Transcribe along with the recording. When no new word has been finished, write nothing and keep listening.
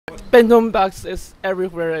Bento box is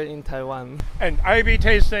everywhere in Taiwan. And I'll be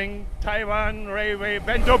tasting Taiwan Railway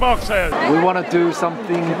Bento Boxes. We want to do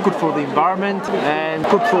something good for the environment and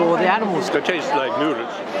good for the animals. They taste like noodles.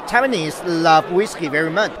 Taiwanese love whiskey very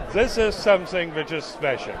much. This is something which is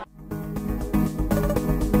special.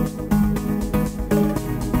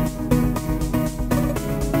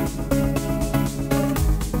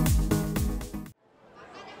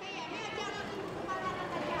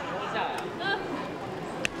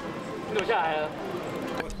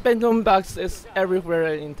 Bento box is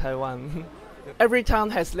everywhere in Taiwan. Every town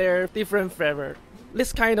has their different flavor.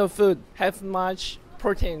 This kind of food have much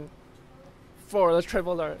protein for the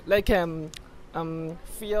traveler. They can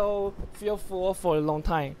feel full for a long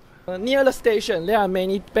time. Near the station, there are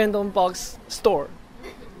many bento box store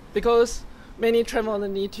because many travelers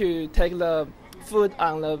need to take the food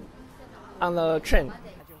on the train.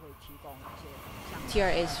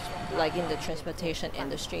 TRA is like in the transportation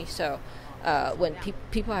industry, so when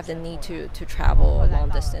people have the need to travel a long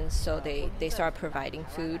distance, so they start providing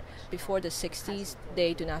food. Before the 60s,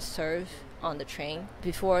 they do not serve on the train.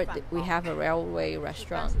 Before we have a railway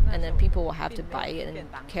restaurant, and then people will have to buy it and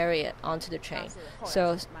carry it onto the train.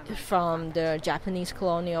 So from the Japanese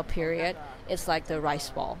colonial period, it's like the rice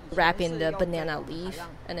ball, wrap in the banana leaf,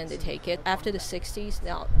 and then they take it. After the 60s,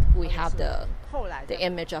 now we have the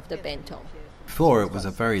image of the bento. Before, it was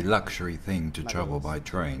a very luxury thing to travel by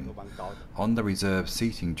train. On the reserved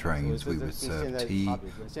seating trains, we would serve tea,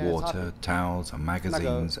 water, towels,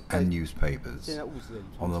 magazines and newspapers.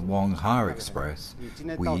 On the Wang-Ha Express,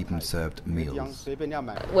 we even served meals.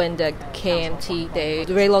 When the KMT, they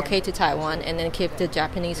relocate to Taiwan and then keep the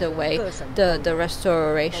Japanese away, the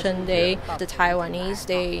restoration day, the Taiwanese,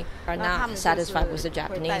 they are not satisfied with the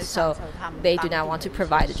Japanese, so they do not want to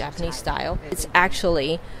provide the Japanese style. It's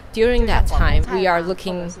actually, during that time, we are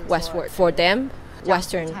looking westward. For them,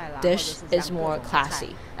 Western dish is more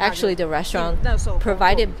classy. Actually, the restaurant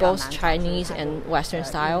provided both Chinese and Western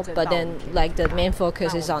style, but then like the main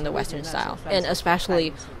focus is on the Western style. And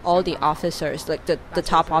especially all the officers, like the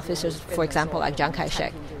top officers, for example, like Chiang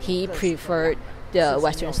Kai-shek, he preferred the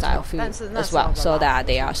Western style food as well, so that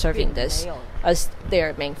they are serving this as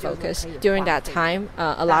their main focus. During that time,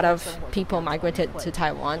 a lot of people migrated to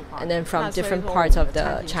Taiwan, and then from different parts of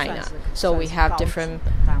the China. So we have different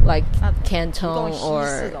like Canton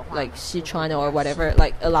or like Sichuan or whatever,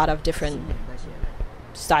 like a lot of different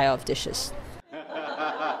style of dishes.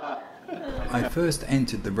 I first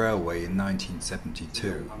entered the railway in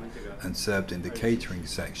 1972 and served in the catering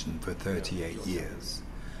section for 38 years.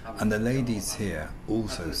 And the ladies here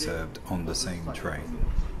also served on the same train.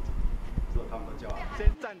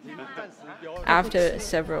 After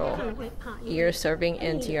several years serving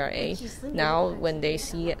in TRA, now when they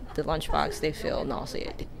see the lunchbox, they feel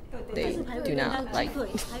nauseated. They do not like,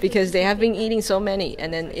 because they have been eating so many,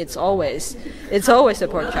 and then it's always a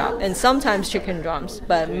pork chop and sometimes chicken drums,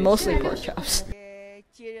 but mostly pork chops.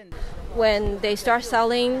 When they start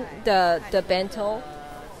selling the bento,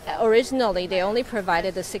 originally they only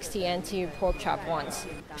provided the 60 NT pork chop once.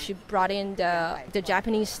 She brought in the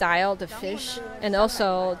Japanese style, the fish, and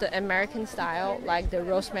also the American style, like the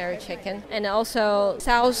rosemary chicken, and also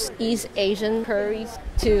Southeast Asian curries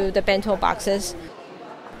to the bento boxes.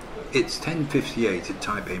 It's 10:58 at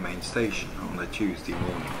Taipei main station on a Tuesday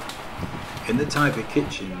morning. In the Taipei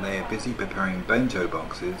Kitchen, they are busy preparing bento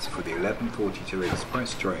boxes for the 11:42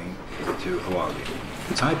 express train to Hawaii.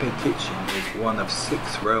 The Taipei Kitchen is one of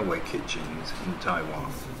 6 railway kitchens in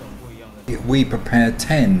Taiwan. We prepare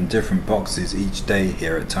 10 different boxes each day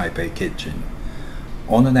here at Taipei Kitchen.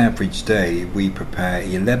 On an average day, we prepare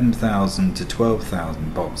 11,000 to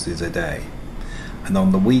 12,000 boxes a day. And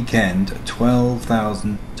on the weekend,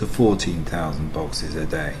 12,000 to 14,000 boxes a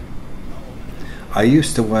day. I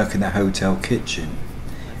used to work in a hotel kitchen.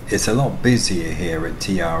 It's a lot busier here at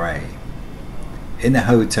TRA. In a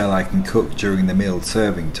hotel I can cook during the meal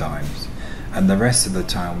serving times, and the rest of the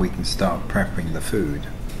time we can start prepping the food.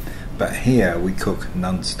 But here we cook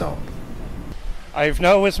non-stop. I've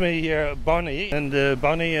now with me here Bonnie, and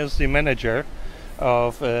Bonnie is the manager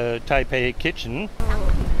of Taipei Kitchen.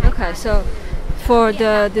 Okay, so for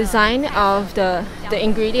the design of the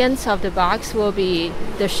ingredients of the box will be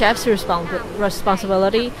the chef's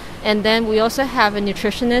responsibility, and then we also have a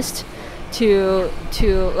nutritionist to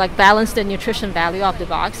like balance the nutrition value of the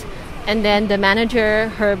box, and then the manager,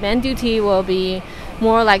 her main duty will be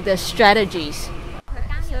more like the strategies.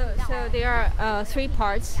 So there are 3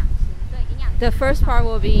 parts. The first part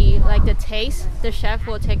will be like the taste. The chef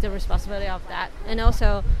will take the responsibility of that, and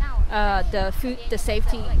also the food, the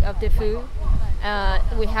safety of the food.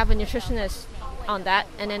 We have a nutritionist on that.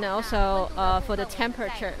 And then also for the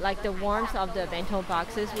temperature, like the warmth of the bento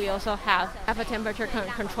boxes, we also have a temperature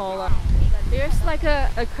controller. There's like a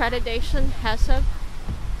accreditation HACCP,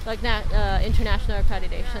 like that international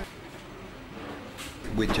accreditation.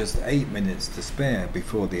 With just 8 minutes to spare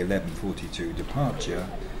before the 11:42 departure,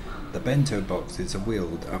 the bento boxes are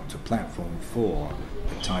wheeled up to platform 4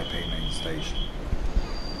 at Taipei main station.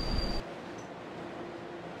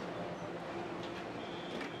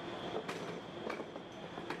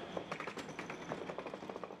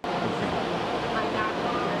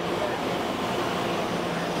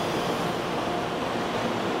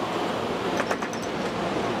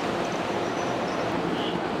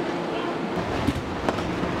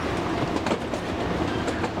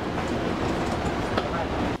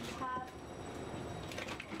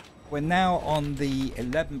 We're now on the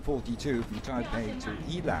 11:42 from Taipei to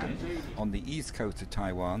Yilan on the east coast of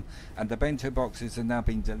Taiwan, and the bento boxes are now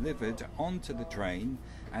being delivered onto the train,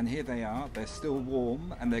 and here they are. They're still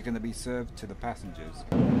warm and they're going to be served to the passengers.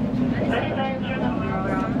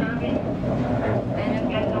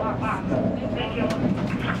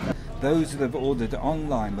 Those that have ordered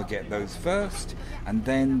online will get those first, and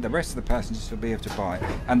then the rest of the passengers will be able to buy.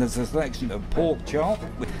 And there's a selection of pork chop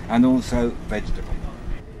and also vegetable.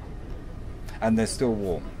 And they're still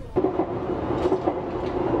warm.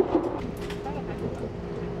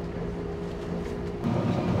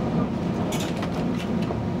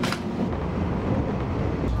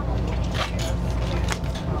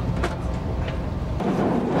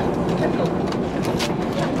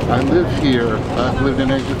 I live here. I've lived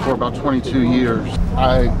in Asia for about 22 years.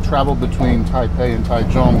 I travel between Taipei and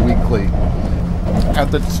Taichung weekly.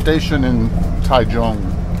 At the station in Taichung,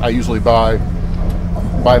 I usually buy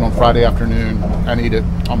it on Friday afternoon and eat it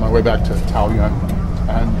on my way back to Taoyuan,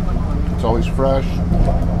 and it's always fresh.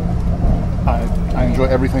 I enjoy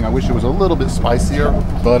everything. I wish it was a little bit spicier,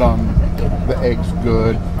 but the egg's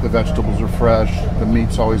good, the vegetables are fresh, the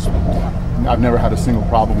meat's always. I've never had a single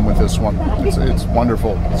problem with this one. It's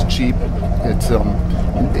wonderful. It's cheap. It's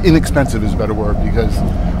inexpensive is a better word, because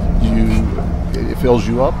it fills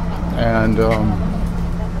you up, and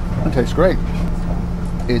it tastes great.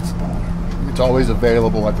 It's always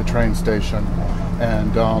available at the train station,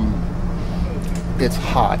 and it's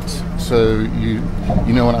hot. So you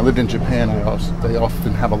know, when I lived in Japan, they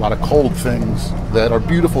often have a lot of cold things that are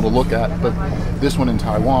beautiful to look at, but this one in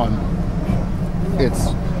Taiwan, it's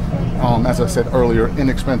as I said earlier,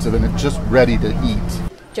 inexpensive, and it's just ready to eat.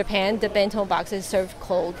 Japan, the bento box is served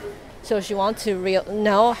cold, so she wants to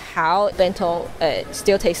know how bento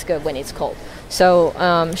still tastes good when it's cold. So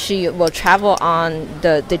she will travel on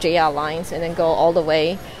the JR lines and then go all the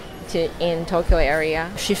way to in Tokyo area.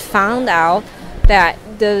 She found out that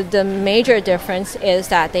the major difference is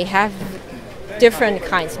that they have different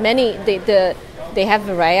kinds. They have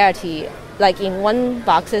variety. Like in one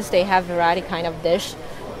boxes they have variety kind of dish,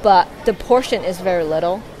 but the portion is very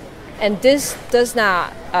little, and this is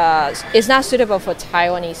not suitable for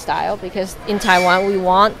Taiwanese style, because in Taiwan we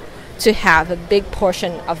want to have a big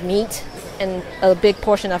portion of meat and a big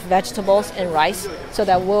portion of vegetables and rice, so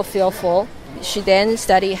that we'll feel full. She then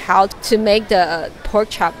studied how to make the pork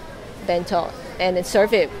chop bento and then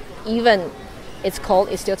serve it. Even it's cold,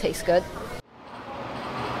 it still tastes good.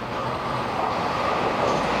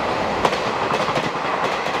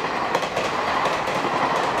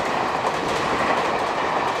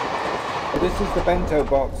 This is the bento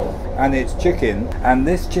box, and it's chicken, and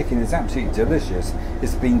this chicken is absolutely delicious.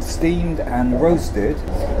 It's been steamed and roasted,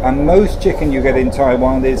 and most chicken you get in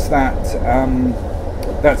Taiwan is that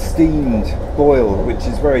steamed boiled, which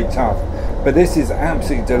is very tough. But this is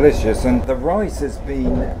absolutely delicious, and the rice has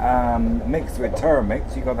been mixed with turmeric,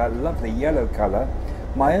 so you've got that lovely yellow colour.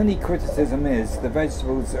 My only criticism is the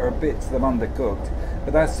vegetables are a bit undercooked,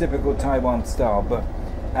 but that's typical Taiwan style.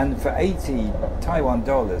 And for 80 Taiwan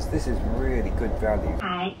dollars, this is really good value.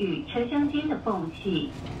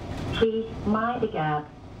 Please mind the gap.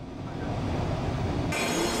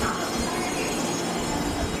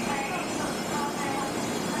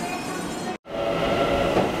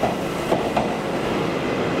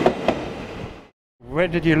 Where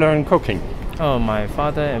did you learn cooking? Oh, my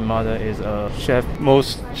father and mother is a chef.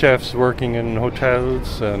 Most chefs working in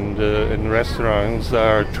hotels and in restaurants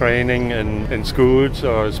are training in schools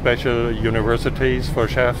or special universities for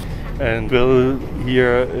chefs. And Bill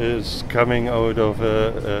here is coming out of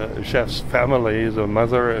a chef's family. The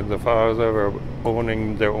mother and the father were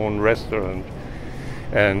owning their own restaurant.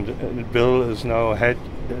 And Bill is now head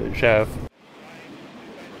chef.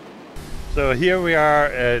 So here we are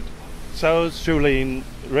at South Shulin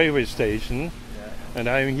Railway Station, and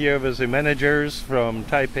I'm here with the managers from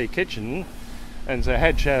Taipei Kitchen, and the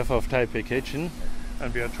head chef of Taipei Kitchen,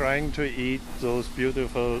 and we are trying to eat those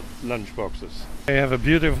beautiful lunch boxes. I have a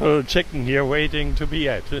beautiful chicken here waiting to be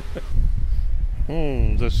ate.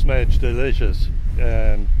 This smells delicious,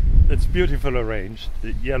 and it's beautiful arranged.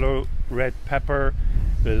 The yellow red pepper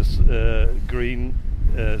with green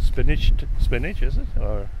spinach, is it?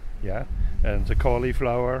 Or yeah, and the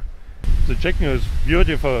cauliflower. The chicken is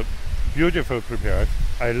beautiful prepared.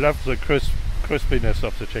 I love the crispiness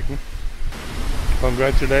of the chicken.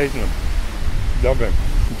 Congratulations. Love it.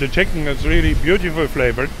 The chicken is really beautiful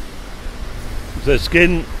flavored. The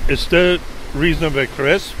skin is still reasonably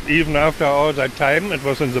crisp, even after all that time it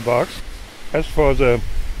was in the box. As for the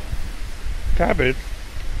cabbage,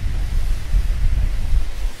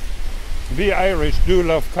 we Irish do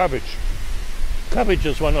love cabbage. Cabbage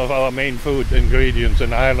is one of our main food ingredients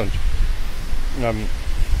in Ireland.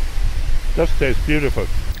 Just tastes beautiful.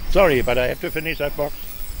 Sorry, but I have to finish that box.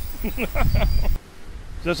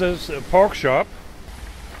 This is a pork chop.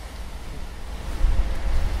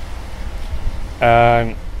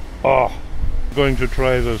 And going to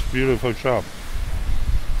try this beautiful chop.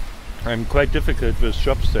 I'm quite difficult with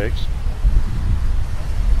chopsticks.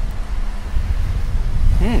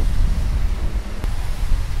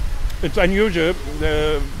 It's unusual.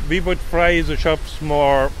 We would fry the chops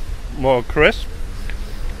more crisp.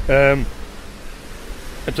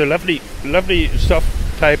 It's a lovely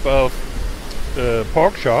soft type of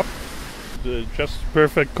pork chop. Just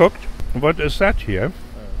perfect cooked. What is that here?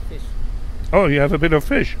 Fish. Oh, you have a bit of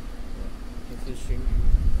fish.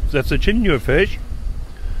 That's a chinyu fish.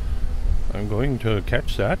 I'm going to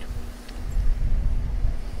catch that.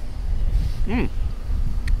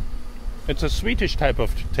 It's a sweetish type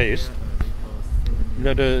of taste.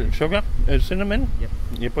 Little sugar, cinnamon. Yep.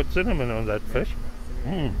 You put cinnamon on that fish.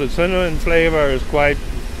 The cinnamon flavor is quite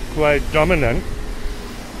dominant.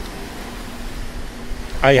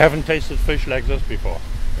 I haven't tasted fish like this before.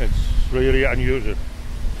 It's really unusual.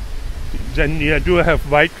 Then you do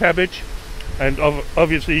have white cabbage, and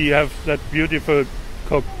obviously you have that beautiful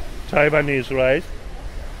cooked Taiwanese rice.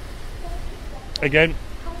 Again,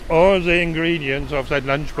 all the ingredients of that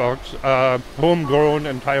lunchbox are homegrown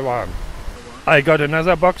in Taiwan. I got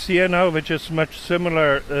another box here now, which is much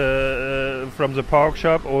similar from the pork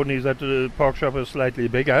chop, only that the pork chop is slightly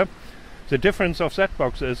bigger. The difference of that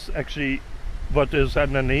box is actually what is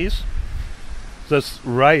underneath. This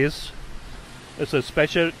rice is a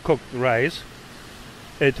special cooked rice.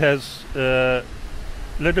 It has a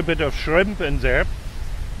little bit of shrimp in there.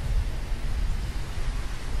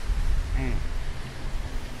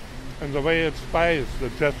 And the way it's spiced,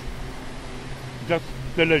 it's just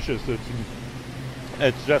delicious.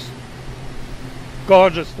 It's just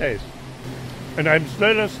gorgeous taste. And I'm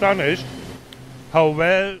still astonished how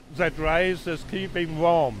well that rice is keeping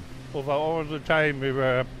warm over all the time we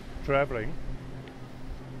were traveling.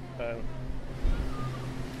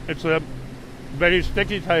 It's a very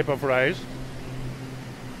sticky type of rice,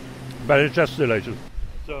 but it's just delicious.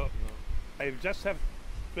 So I just have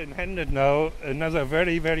been handed now another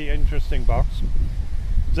very interesting box.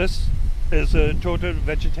 This is a total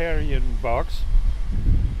vegetarian box.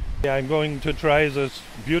 I'm going to try this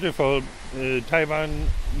beautiful Taiwan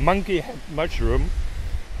monkey head mushroom,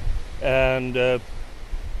 and this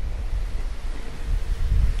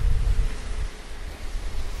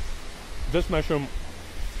mushroom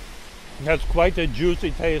has quite a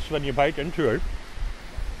juicy taste when you bite into it.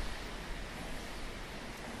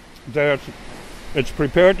 It's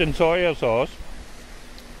prepared in soya sauce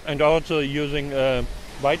and also using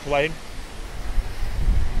white wine.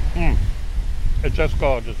 It's just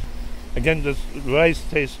gorgeous. Again, this rice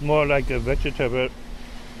tastes more like a vegetable.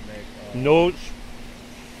 No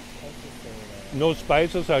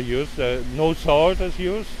spices are used, no salt is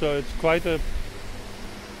used, so it's quite a...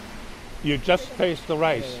 You just taste the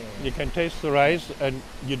rice. You can taste the rice and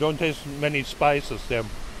you don't taste many spices there.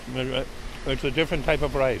 It's a different type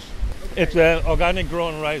of rice. It's organic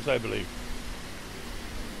grown rice, I believe.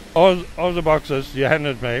 All the boxes you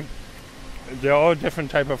handed me, they're all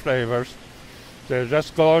different type of flavors. They're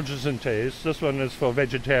just gorgeous in taste. This one is for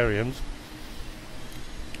vegetarians.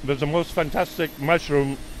 There's the most fantastic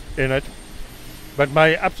mushroom in it. But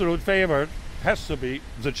my absolute favorite has to be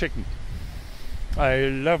the chicken. I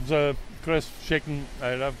love the crisp chicken.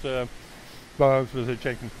 I love the box with the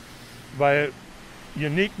chicken. The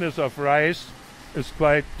uniqueness of rice is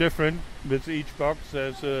quite different. With each box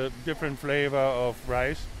there's a different flavor of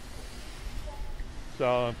rice.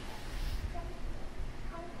 So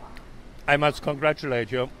I must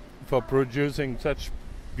congratulate you for producing such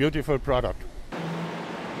beautiful product.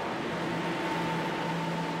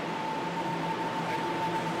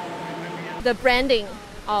 The branding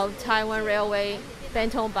of Taiwan Railway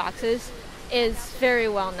Bento Boxes is very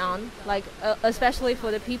well known, like especially for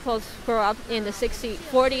the people who grew up in the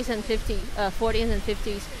 40s and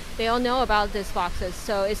 50s. They all know about these boxes,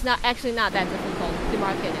 so it's not that difficult to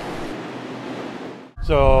market it.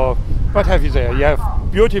 So, what have you there? You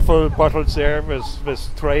have beautiful bottles there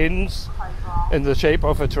with trains in the shape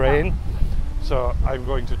of a train. So I'm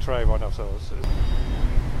going to try one of those.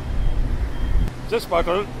 This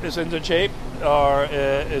bottle is in the shape, or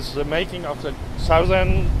is the making of the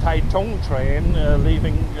Southern Taitung train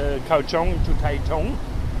leaving Kaohsiung to Taitung.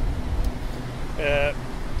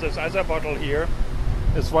 This other bottle here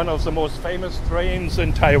is one of the most famous trains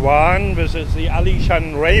in Taiwan, which is the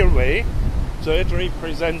Alishan Railway. So it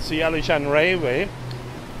represents the Alishan Railway.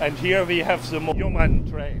 And here we have the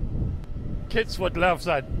human train. Kids would love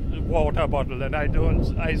that water bottle, and I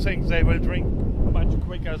think they will drink much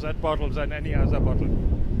quicker that bottle than any other bottle.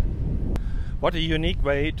 What a unique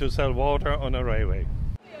way to sell water on a railway.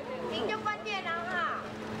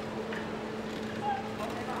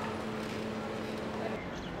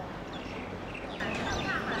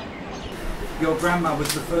 Your grandma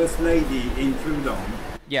was the first lady in Pudong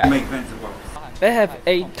to make bento boxes. They have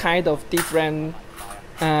 8 kind of different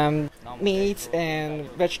meats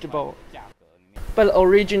and vegetable. But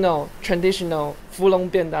original, traditional Fulong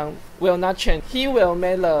Biendang will not change. He will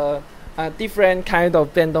make a different kind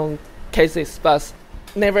of bento cases, but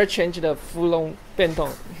never change the Fulong Bento.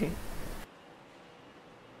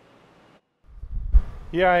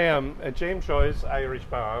 Here I am at James Joyce's Irish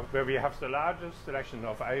Bar, where we have the largest selection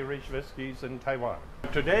of Irish whiskies in Taiwan.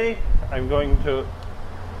 Today I'm going to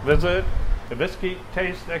visit the Whisky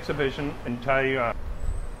Taste exhibition in Taiwan.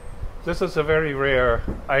 This is a very rare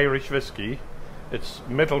Irish whiskey. It's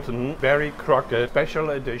Middleton Berry Crockett Special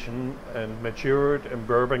Edition and matured in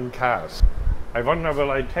bourbon cask. I wonder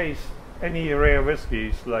will I taste any rare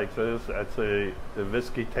whiskies like this at the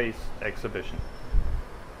Whisky Taste exhibition.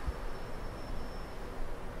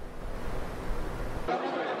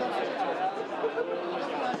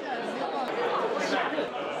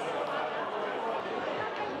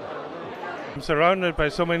 I'm surrounded by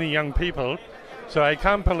so many young people, so I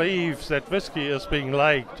can't believe that whiskey is being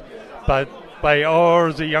liked by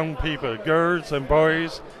all the young people, girls and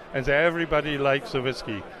boys, and everybody likes the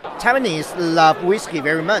whiskey. Taiwanese love whiskey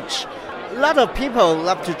very much. A lot of people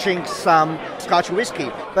love to drink some Scotch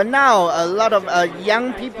whiskey, but now a lot of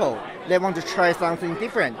young people, they want to try something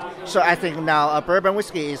different. So I think now bourbon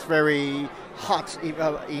whiskey is very hot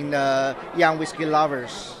in young whiskey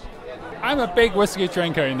lovers. I'm a big whiskey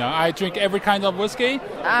drinker, I drink every kind of whiskey.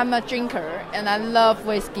 I'm a drinker and I love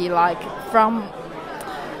whiskey,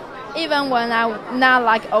 even when I'm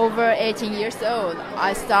not over 18 years old,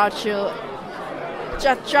 I start to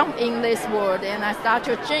just jump in this world and I start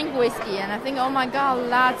to drink whiskey and I think, oh my God,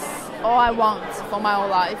 that's all I want for my whole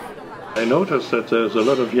life. I noticed that there's a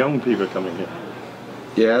lot of young people coming here.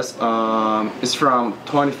 Yes, it's from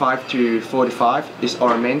 25 to 45. It's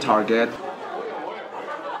our main target.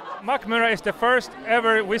 Mackmyra is the first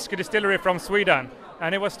ever whiskey distillery from Sweden,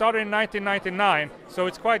 and it was started in 1999, so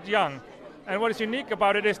it's quite young. And what is unique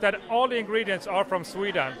about it is that all the ingredients are from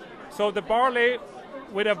Sweden. So the barley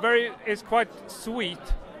is quite sweet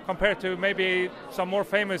compared to maybe some more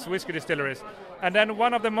famous whiskey distilleries. And then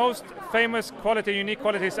one of the most famous unique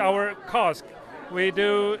qualities is our cask. We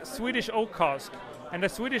do Swedish oak cask. And the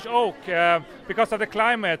Swedish oak, because of the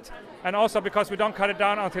climate, and also because we don't cut it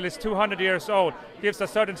down until it's 200 years old, gives a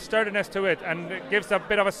certain sturdiness to it and gives a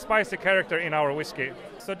bit of a spicy character in our whiskey.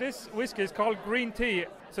 So this whiskey is called green tea.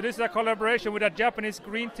 So this is a collaboration with a Japanese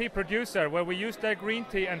green tea producer where we use their green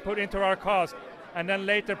tea and put into our cask and then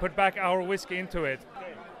later put back our whiskey into it.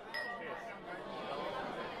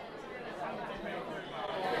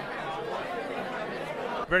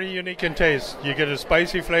 Very unique in taste. You get a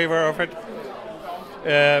spicy flavor of it.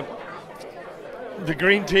 The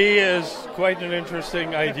green tea is quite an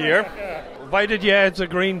interesting idea. Why did you add the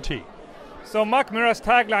green tea? So Mackmyra's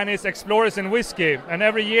tagline is Explorers in Whiskey, and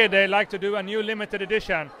every year they like to do a new limited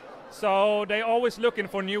edition. So they always looking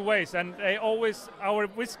for new ways, and our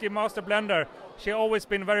whiskey master blender, she always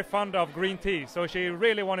been very fond of green tea, so she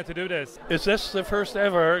really wanted to do this. Is this the first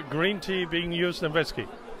ever green tea being used in whiskey?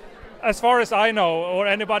 As far as I know, or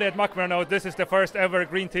anybody at Mackmyra knows, this is the first ever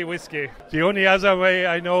green tea whiskey. The only other way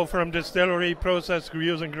I know from distillery process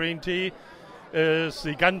using green tea is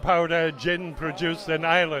the gunpowder gin produced in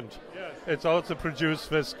Ireland. Yes. It's also produced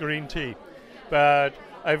with green tea. But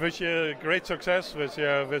I wish you great success with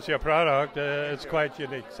your product. It's quite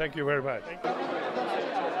unique. Thank you very much.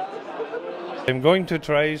 I'm going to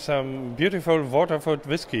try some beautiful Waterford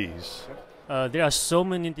whiskies. There are so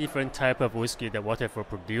many different type of whiskey that Waterford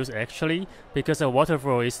produce actually, because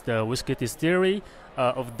Waterford is the whiskey distillery.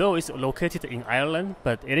 Although it's located in Ireland,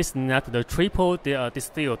 but it is not the triple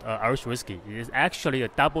distilled Irish whiskey. It is actually a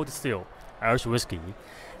double distilled Irish whiskey,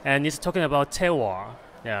 and it's talking about terroir.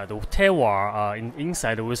 Yeah, the terroir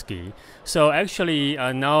inside the whiskey. So actually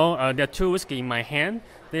now there are two whiskey in my hand.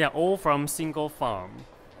 They are all from single farm.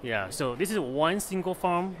 Yeah, so this is one single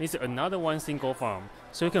farm. This is another one single farm.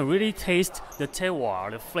 So you can really taste the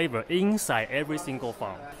terroir, the flavor inside every single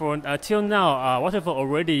farm. For till now, Waterford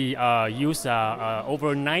already use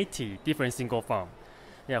over 90 different single farm.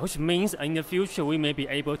 Yeah, which means in the future we may be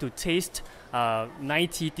able to taste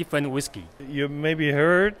 90 different whiskey. You maybe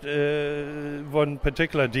heard one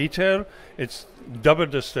particular detail. It's double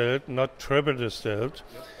distilled, not triple distilled.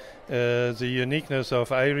 The uniqueness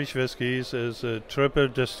of Irish whiskies is a triple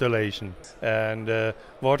distillation, and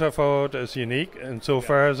Waterford is unique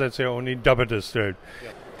insofar that they're only double distilled.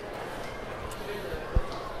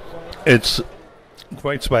 It's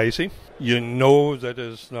quite spicy. You know that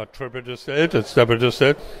it's not triple distilled, it's double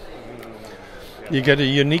distilled. You get a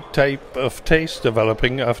unique type of taste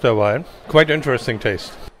developing after a while. Quite interesting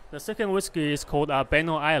taste. The second whiskey is called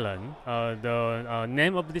Bento Island. The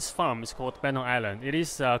name of this farm is called Bento Island. It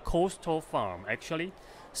is a coastal farm actually,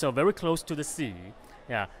 so very close to the sea.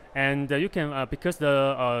 Yeah, and you can because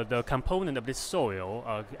the component of this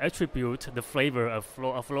soil attribute the flavor of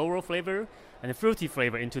floral flavor and fruity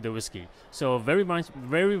flavor into the whiskey. So very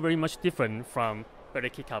much different from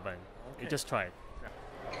Berkey Carbon. Okay. You just try it.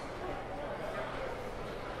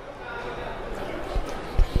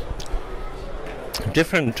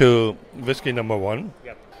 Different to whiskey number one.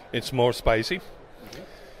 Yep. It's more spicy.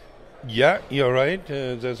 Yeah, you're right.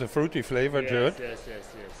 There's a fruity flavor to it. Yes.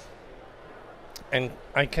 And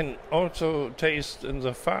I can also taste in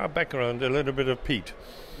the far background a little bit of peat.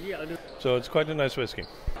 Yeah. So it's quite a nice whiskey.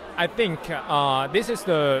 I think this is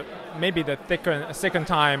maybe the second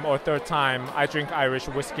time or third time I drink Irish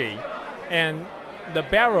whiskey, and the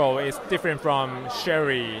barrel is different from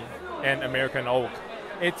sherry and American oak.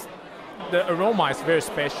 The aroma is very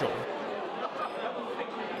special.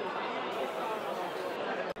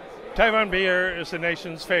 Taiwan beer is the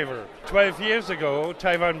nation's favorite. 12 years ago,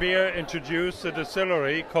 Taiwan beer introduced a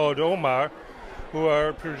distillery called Omar, who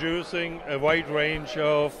are producing a wide range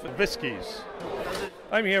of whiskies.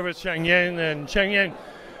 I'm here with Chang Yan, and Chang Yan,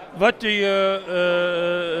 what do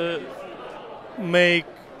you make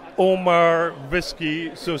Omar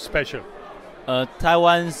whiskey so special?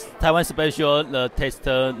 Taiwan special the taste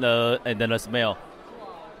and the smell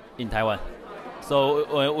in Taiwan.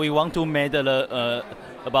 So we want to make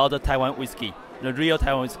about the Taiwan whiskey, the real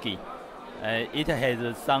Taiwan whiskey. It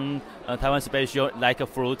has some Taiwan special like a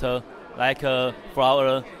fruit, like a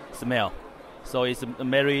flower smell. So it's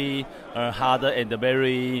very hard and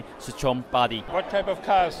very strong body. What type of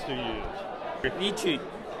cask do you use?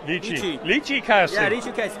 Lychee casting. Yeah,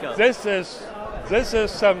 lychee cask. This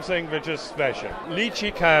is something which is special.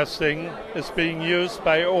 Lychee casting is being used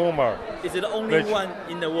by Omar. It's the only one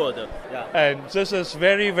in the world. Yeah. And this is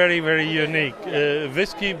very unique.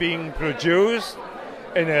 Whiskey being produced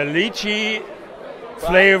in a lychee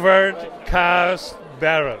flavored cast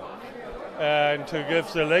barrel. And to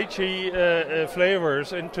give the lychee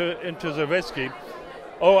flavors into the whiskey.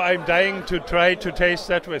 Oh, I'm dying to try to taste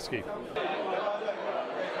that whiskey.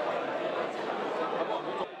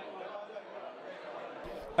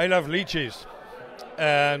 I love lychees,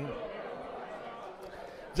 and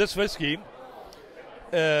this whiskey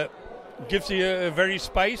gives you a very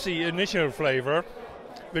spicy initial flavor,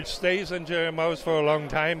 which stays into your mouth for a long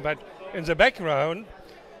time, but in the background,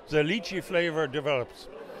 the lychee flavor develops.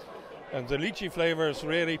 And the lychee flavors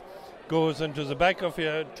really goes into the back of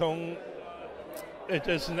your tongue. It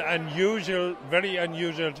is an unusual, very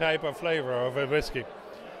unusual type of flavor of a whiskey.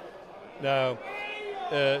 Now,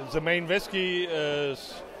 the main whiskey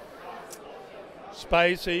is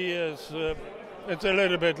spicy. It's a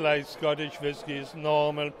little bit like Scottish whiskey. It's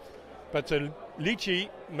normal, but the lychee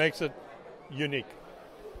makes it unique.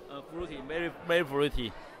 Fruity, very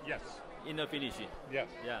fruity. Yes. In the finish. Yes.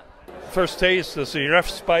 Yeah. First taste is the rough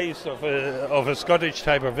spice of a Scottish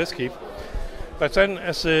type of whiskey, but then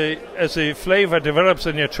as the flavor develops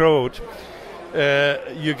in your throat,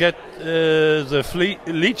 you get the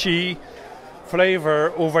lychee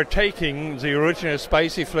flavor overtaking the original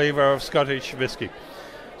spicy flavor of Scottish whiskey.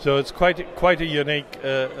 So it's quite a unique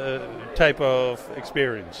type of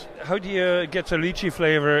experience. How do you get the lychee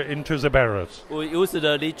flavor into the barrels? We use the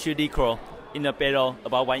lychee liquor in the barrel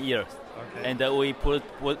about 1 year, and we put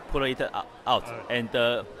it out and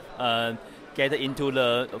get into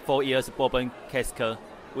the 4 years bourbon cask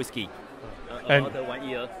whiskey. And about 1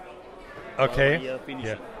 year. okay. 1 year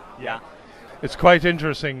finishing. Yeah. It's quite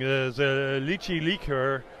interesting. The lychee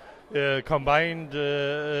liquor combined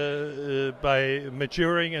by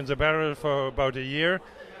maturing in the barrel for about a year,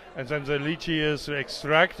 and then the lychee is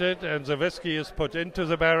extracted and the whiskey is put into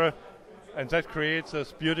the barrel, and that creates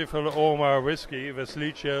this beautiful Omar whiskey with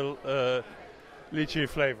lychee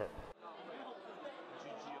flavor.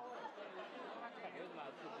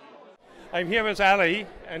 I'm here with Ali,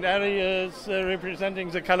 and Ali is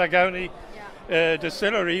representing the Kalagauni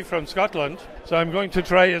distillery from Scotland. So I'm going to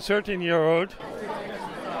try a 13-year-old.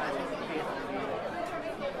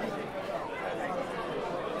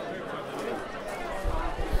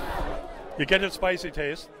 You get a spicy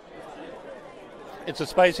taste. It's a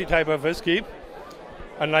spicy type of whiskey.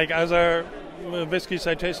 Unlike other whiskeys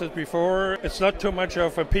I tasted before, it's not too much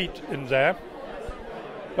of a peat in there.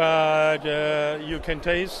 But you can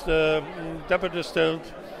taste double distilled.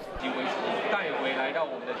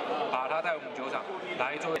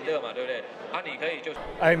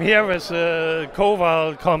 I'm here with the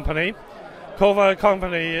Koval Company. Koval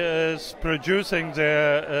Company is producing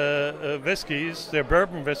their whiskeys, their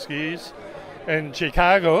bourbon whiskeys, in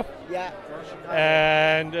Chicago. Yeah.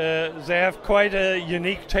 And they have quite a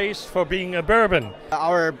unique taste for being a bourbon.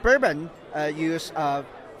 Our bourbon use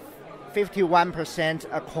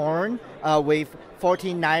 51% corn with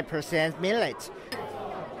 49% millet.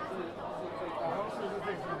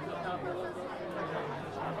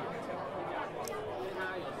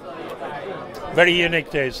 Very unique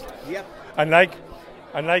taste. Yep.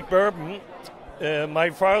 Unlike bourbon, my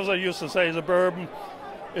father used to say the bourbon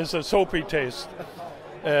is a soapy taste.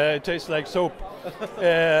 It tastes like soap.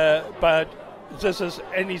 But this is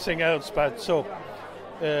anything else but soap.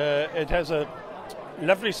 It has a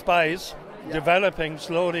lovely spice developing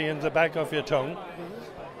slowly in the back of your tongue.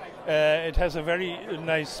 It has a very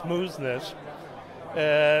nice smoothness.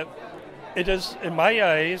 It is, in my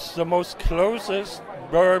eyes, the most closest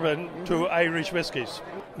bourbon to Irish whiskies.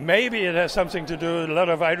 Maybe it has something to do with a lot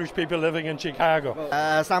of Irish people living in Chicago.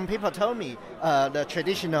 Some people told me the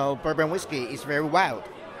traditional bourbon whiskey is very wild.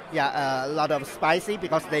 Yeah, a lot of spicy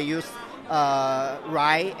because they use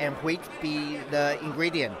rye and wheat be the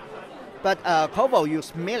ingredient. But Koval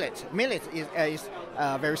use millet. Millet is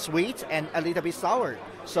very sweet and a little bit sour.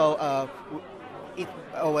 So it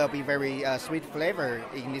will be very sweet flavor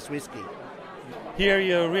in this whiskey. Here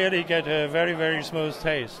you really get a very, very smooth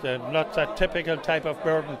taste and not that typical type of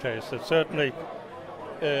bourbon taste. It's certainly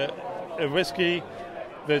a whiskey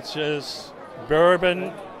which is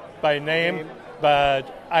bourbon by name, but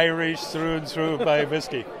Irish through and through by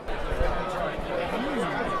whiskey.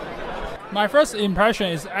 My first impression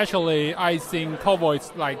is actually I think Koval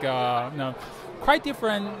is like quite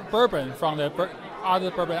different bourbon from the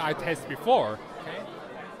other bourbon I tasted before. Okay.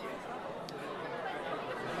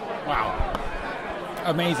 Wow,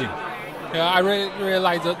 amazing! Yeah, I really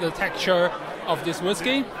like the texture of this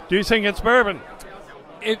whiskey. Do you think it's bourbon?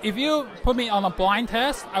 If you put me on a blind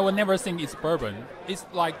test, I would never think it's bourbon. It's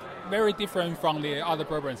like very different from the other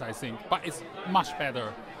bourbons I think, but it's much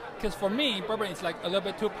better. Because for me, bourbon is like a little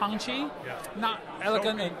bit too punchy, not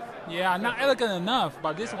elegant, not elegant enough.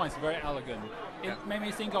 But this one is very elegant. It made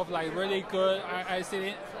me think of like really good. I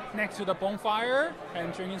sit next to the bonfire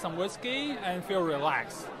and drinking some whiskey and feel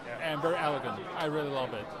relaxed and very elegant. I really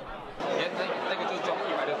love it.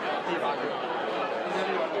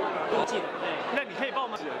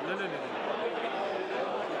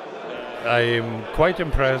 I'm quite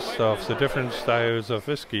impressed of the different styles of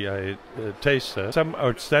whiskey I tasted. Some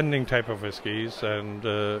outstanding type of whiskies, and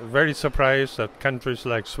very surprised that countries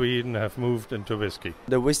like Sweden have moved into whiskey.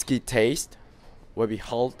 The Whisky Taste will be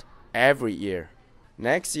held every year.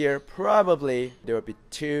 Next year, probably there will be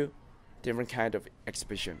 2 different kind of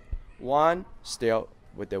exhibition. One still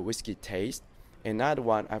with the Whisky Taste, another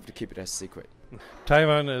one I have to keep it a secret.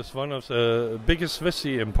 Taiwan is one of the biggest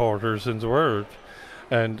whiskey importers in the world,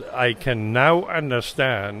 and I can now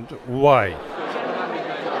understand why.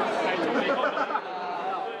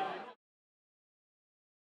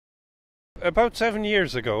 About 7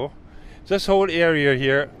 years ago, this whole area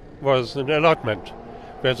here was an allotment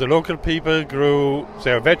where the local people grew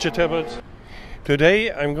their vegetables.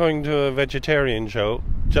 Today I'm going to a vegetarian show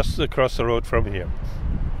just across the road from here.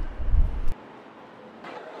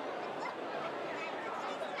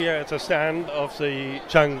 Here at the stand of the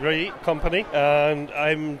Changri company, and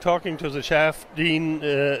I'm talking to the chef Dean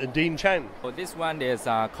Chen. This one is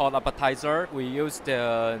called appetizer. We use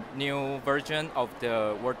the new version of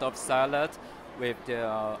the wort of salad with the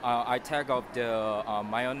I tag of the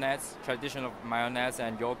mayonnaise, traditional mayonnaise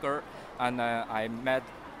and yogurt, and I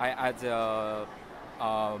add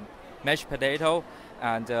mashed potato,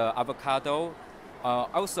 and avocado.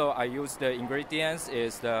 Also, I use the ingredients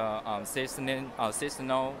is the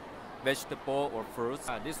seasonal vegetable or fruits.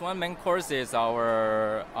 This one main course is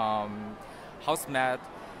our house-made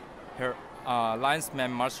lion's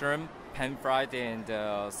mane mushroom, pan-fried in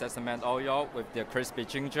the sesame oil with the crispy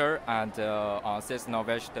ginger and seasonal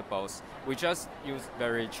vegetables. We just use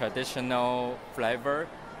very traditional flavor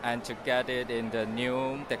and to get it in the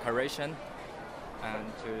new decoration and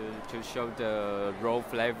to show the raw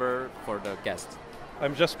flavor for the guests.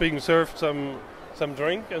 I'm just being served some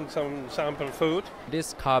drink and some sample food.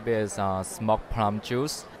 This cup is smoked plum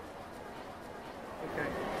juice. Okay.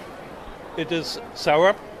 It is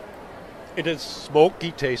sour. It is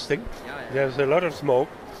smoky tasting. There's a lot of smoke,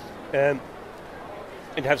 and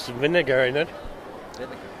it has some vinegar in it.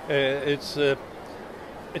 It's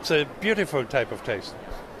a beautiful type of taste,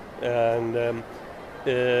 and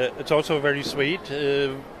it's also very sweet.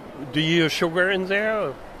 Do you use sugar in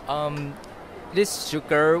there? This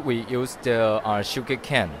sugar we use the sugar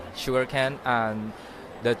cane, and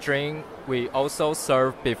the drink we also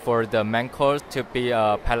serve before the main course to be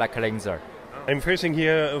a palate cleanser. I'm facing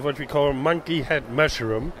here what we call monkey head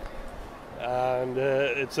mushroom, and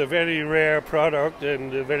it's a very rare product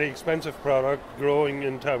and a very expensive product growing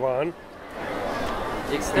in Taiwan.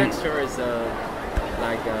 Its texture is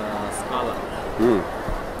like a scallop.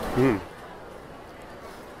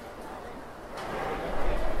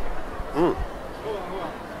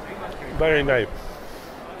 Very nice.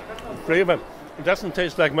 Flavor. It doesn't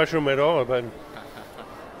taste like mushroom at all, but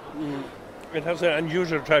it has an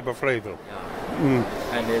unusual type of flavor.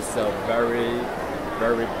 And it's a very,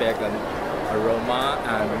 very big aroma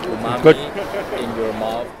and umami in your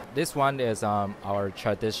mouth. This one is our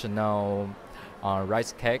traditional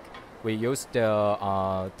rice cake. We use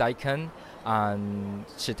the daikon and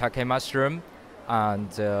shiitake mushroom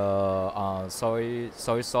and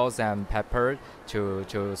soy sauce and pepper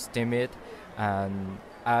to steam it, and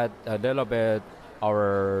add a little bit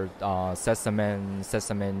our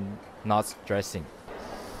sesame nuts dressing.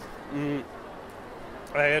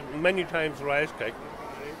 I had many times rice cake,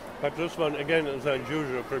 but this one again is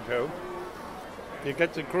unusual prepared. You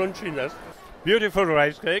get the crunchiness. Beautiful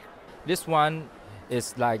rice cake. This one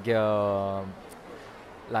is like a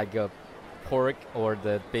pork or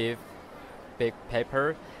the beef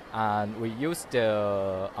pepper, and we use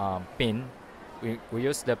the bean. We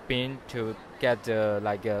use the bean to get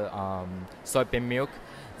soybean milk.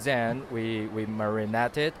 Then we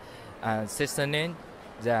marinate it and seasoning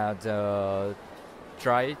that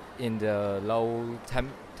dry in the low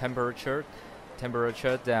temperature. Then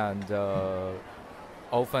the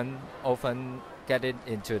oven get it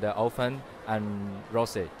into the oven and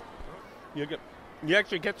roast it. You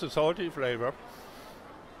actually get the salty flavor.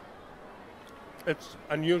 It's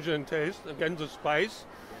unusual in taste. Again, the spice.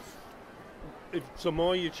 The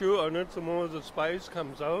more you chew on it, the more the spice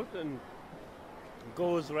comes out and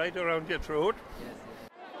goes right around your throat.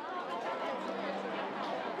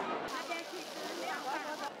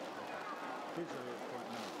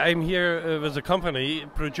 I'm here with a company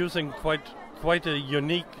producing quite a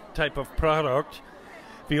unique type of product.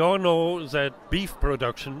 We all know that beef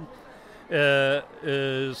production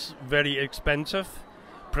is very expensive.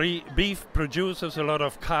 Beef produces a lot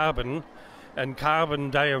of carbon, and carbon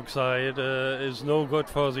dioxide is no good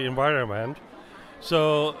for the environment.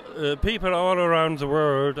 So people all around the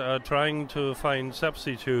world are trying to find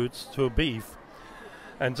substitutes to beef.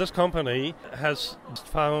 And this company has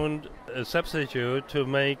found a substitute to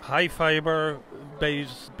make high fiber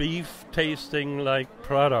based beef tasting like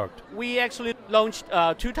product. We actually launched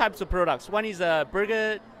two types of products. One is a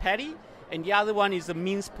burger patty and the other one is a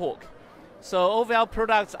minced pork. So all of our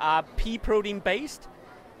products are pea protein based,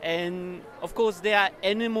 and of course they are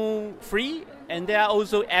animal free and they are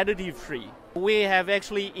also additive free. We have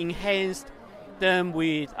actually enhanced them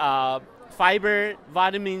with fiber,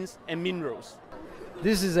 vitamins and minerals.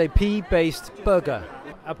 This is a pea-based burger.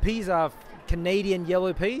 Our peas are Canadian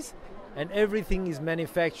yellow peas, and everything is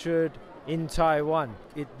manufactured in Taiwan.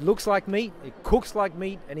 It looks like meat, it cooks like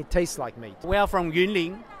meat, and it tastes like meat. We are from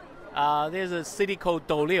Yunlin. There's a city called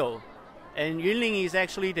Doliu, and Yunlin is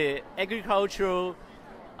actually the agricultural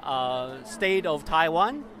state of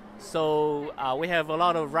Taiwan. So we have a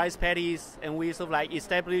lot of rice paddies, and we sort of like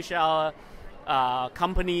establish our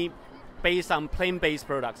company based on plant-based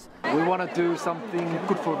products. We want to do something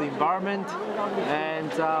good for the environment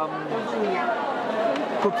and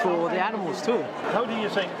good for the animals too. How do you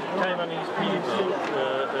think Taiwanese people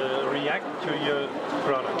react to your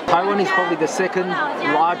product? Taiwan is probably the second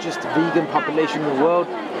largest vegan population in the world,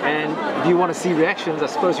 and if you want to see reactions, I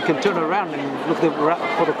suppose you can turn around and look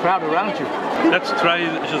for the crowd around you. Let's try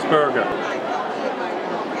this burger.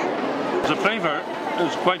 The flavor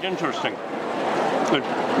is quite interesting. It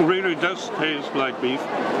really does taste like beef.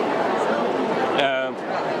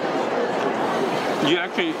 You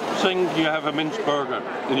actually think you have a minced burger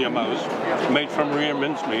in your mouth, made from real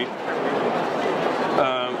mincemeat.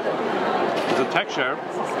 The texture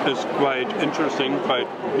is quite interesting, quite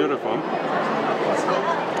beautiful.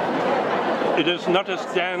 It is not as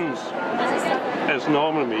dense as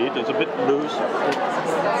normal meat, it's a bit loose.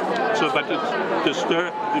 So, but it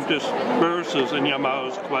disperses in your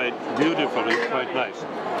mouth quite beautifully, quite nice.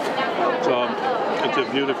 So, it's a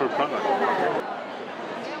beautiful product.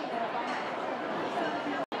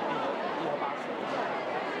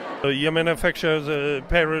 You manufacture the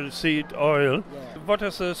pearl-seed oil. What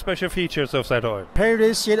are the special features of that oil?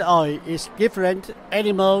 Pearl-seed oil is different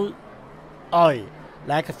animal oil,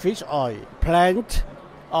 like fish oil. Plant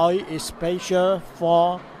oil is special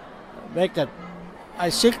for vegan.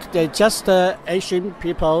 I think that just Asian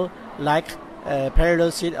people like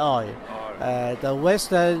pearl-seed oil. The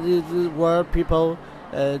Western world people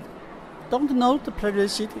don't know the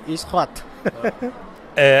pearl-seed is what.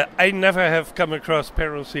 I never have come across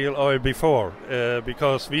pearl-seed oil before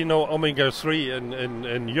because we know omega-3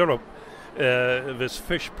 in Europe with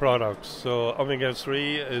fish products. So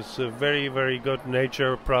omega-3 is a very, very good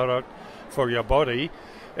nature product for your body,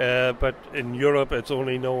 but in Europe it's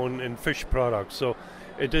only known in fish products. So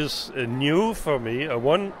it is new for me,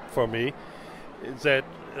 one for me, that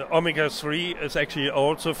omega-3 is actually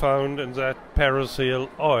also found in that pearl-seed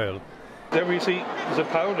oil. There we see the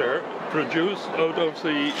powder produced out of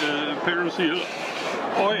the pearl-seed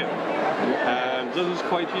oil, and this is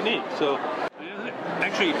quite unique. So it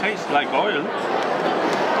actually tastes like oil.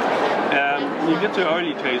 You get the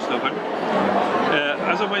oily taste of it.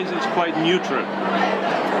 Otherwise, it's quite neutral.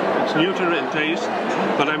 It's neutral in taste,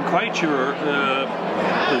 but I'm quite sure the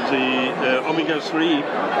omega-3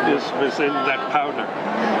 is within that powder.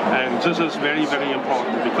 And this is very, very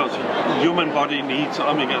important because the human body needs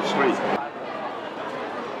omega-3.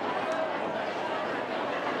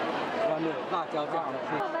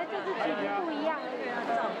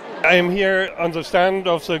 I am here on the stand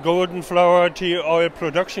of the Golden Flower Tea Oil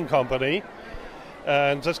Production Company,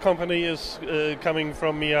 and this company is coming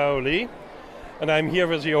from Miaoli, and I'm here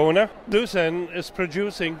with the owner. Dusan is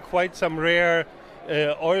producing quite some rare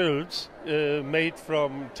oils made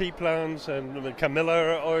from tea plants and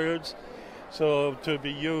camellia oils, so to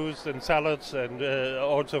be used in salads and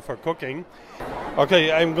also for cooking.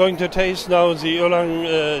 Okay, I'm going to taste now the oolong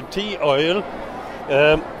tea oil.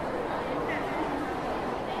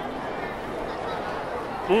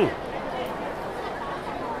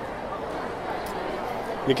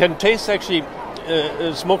 You can taste actually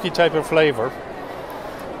a smoky type of flavor.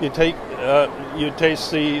 You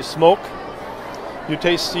taste the smoke, you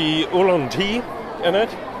taste the oolong tea in it,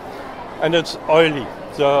 and it's oily.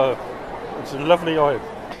 So it's a lovely oil.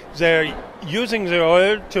 They're using the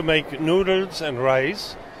oil to make noodles and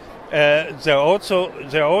rice. They also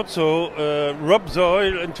rub the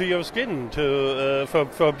oil into your skin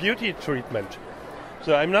for beauty treatment.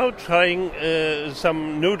 So I'm now trying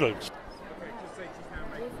some noodles.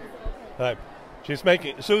 Right.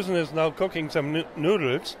 Susan is now cooking some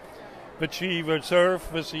noodles, which she will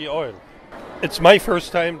serve with the oil. It's my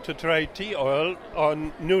first time to try tea oil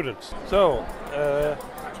on noodles. So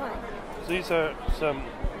these are some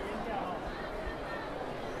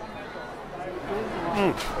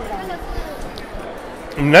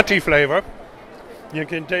nutty flavor. You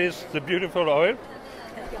can taste the beautiful oil.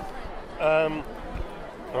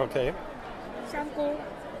 Okay. 香菇，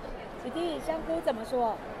弟弟，香菇怎么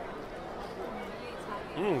说？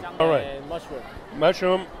 All right. And mushroom.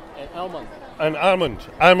 Mushroom. And almond. And almond.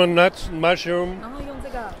 Almond nuts, mushroom. 然后用这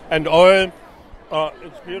个。 And oil.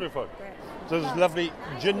 It's beautiful. This is lovely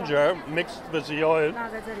ginger mixed with the oil. 那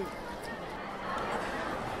在这里。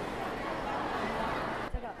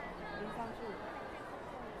这个淋上去。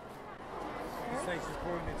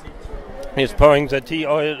 He's pouring the tea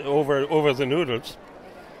oil over the noodles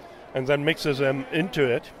and then mixes them into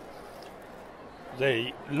it.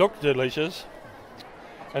 They look delicious.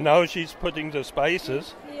 And now she's putting the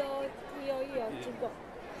spices.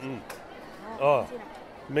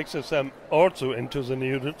 Mixes them also into the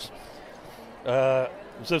noodles.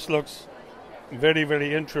 This looks very,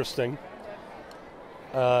 very interesting.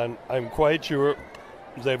 And I'm quite sure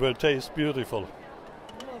they will taste beautiful.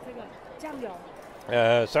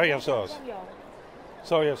 Soya sauce.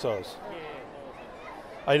 Soya sauce.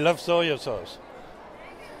 I love soya sauce.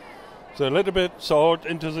 So a little bit salt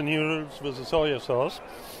into the noodles with the soya sauce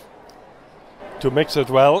to mix it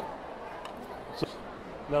well. So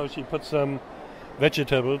now she puts some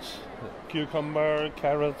vegetables, cucumber,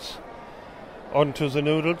 carrots, onto the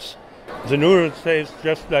noodles. The noodles taste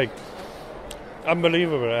just like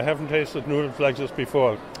unbelievable. I haven't tasted noodles like this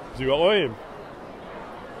before. The oil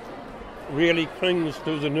really clings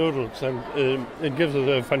to the noodles and it gives it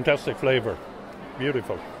a fantastic flavor.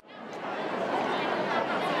 Beautiful.